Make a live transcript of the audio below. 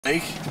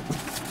Lake?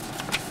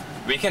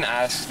 We can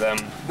ask them.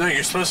 No,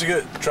 you're supposed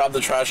to drop the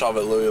trash off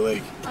at Louis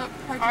Lake.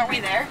 Aren't we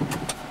there?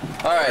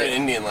 Alright. Or in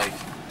Indian Lake.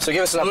 So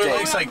give us an Louis update.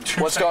 Lake's like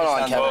What's going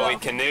on, Kevin? Well, we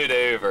canoed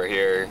over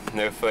here.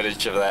 No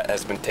footage of that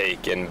has been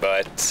taken,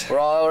 but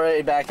we're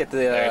already back at the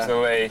there's no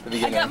way.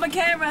 I got my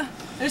camera.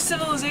 There's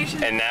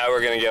civilization. And now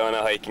we're gonna go on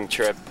a hiking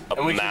trip up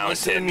and we mountain. Can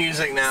listen to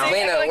music now. See?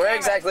 Lena, where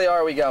exactly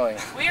are we going?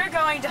 We are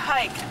going to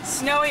hike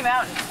Snowy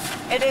Mountain.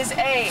 It is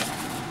a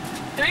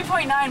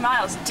 3.9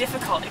 miles,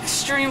 difficult,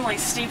 extremely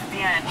steep at the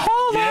end.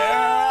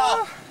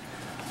 Yeah!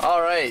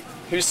 Alright,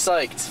 who's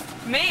psyched?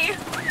 Me?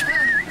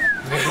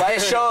 By a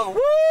show of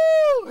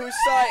woo! Who's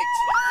psyched?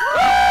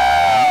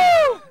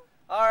 Woo!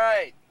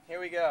 Alright,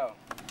 here we go.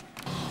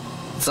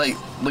 It's like,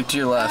 look to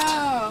your left.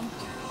 Oh.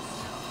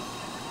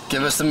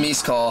 Give us the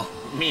Meese call.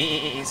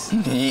 Meese.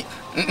 Meese.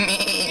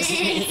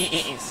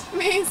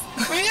 Meese.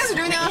 When you guys were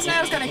doing that last night,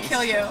 I was gonna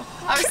kill you.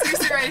 I was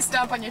seriously ready to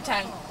stomp on your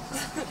tent.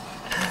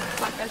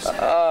 Fuck that shit.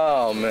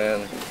 Oh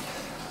man.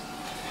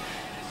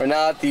 We're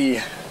now at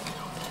the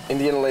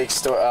Indian Lake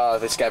store.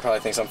 This guy probably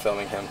thinks I'm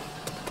filming him.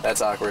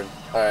 That's awkward.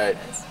 Alright.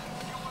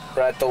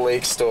 We're at the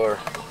lake store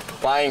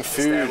buying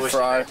food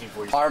for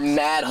our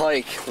mad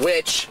hike,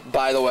 which,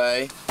 by the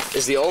way,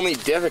 is the only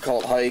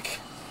difficult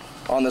hike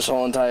on this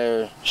whole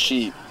entire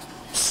sheet.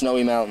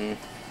 Snowy Mountain.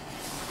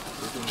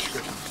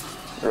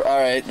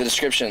 Alright, the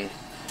description.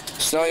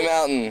 Snowy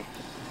Mountain.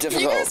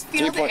 Difficult.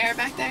 Can you guys feel the air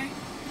back there?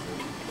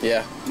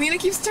 Yeah. Lena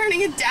keeps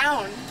turning it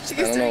down. She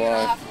keeps turning it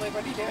off. Like,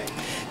 what are you doing?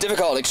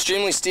 Difficult,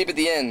 extremely steep at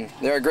the end.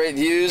 There are great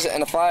views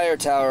and a fire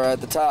tower at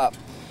the top.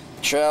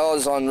 The trail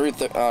is on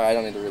Route I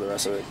don't need to read the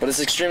rest of it. But it's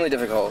extremely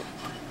difficult.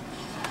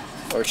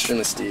 Or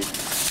extremely steep.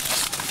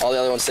 All the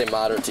other ones say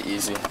moderate to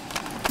easy.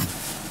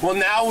 Well,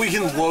 now we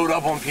can load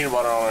up on peanut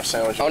butter on our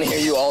sandwich. I want to hear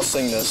you all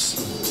sing this.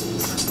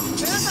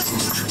 Can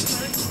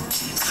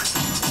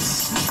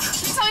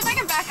you tell me if I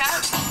can back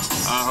up?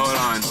 Hold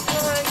on.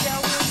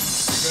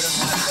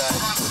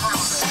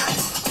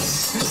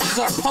 This is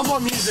our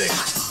pump-up music.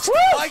 Woo!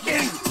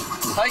 Hiking!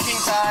 Hiking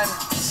time.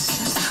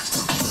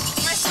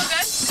 Am I still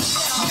good?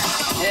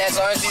 Yeah, as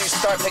long as you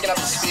start picking up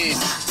the speed.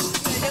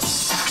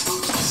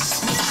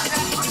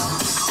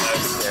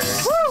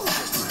 Woo!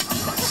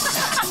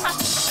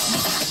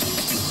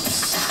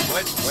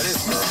 What is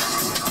this?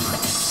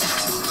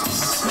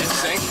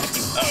 N'Sync?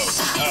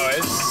 Oh,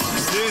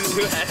 it's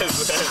who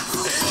has this?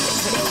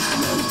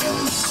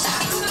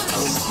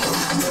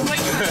 What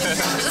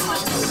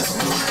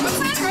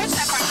side road is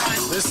that part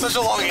on? This is such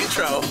a long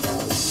intro.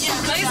 Yeah,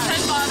 nice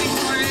head bobbing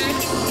for it.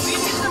 We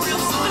need some real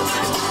fun.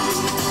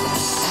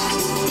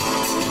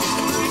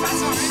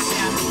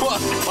 What?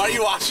 Why are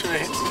you watching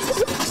me?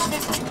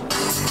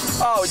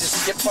 Oh, we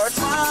just skip parts?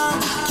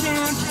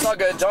 It's all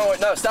good. Don't worry.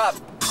 No, stop.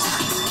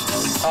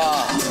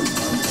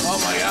 Oh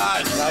my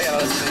god. Now I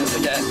gotta listen to this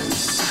again.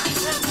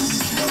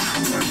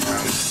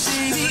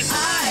 Baby, I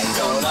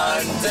don't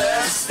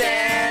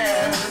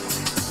understand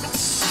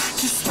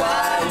Just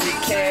why we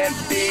can't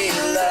be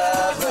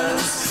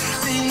lovers.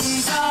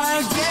 Things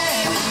are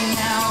getting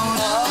out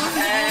of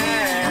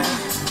hand.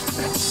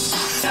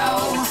 So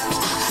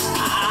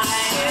I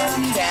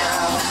am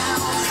down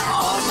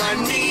on my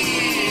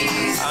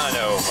knees. I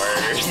don't know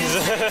words.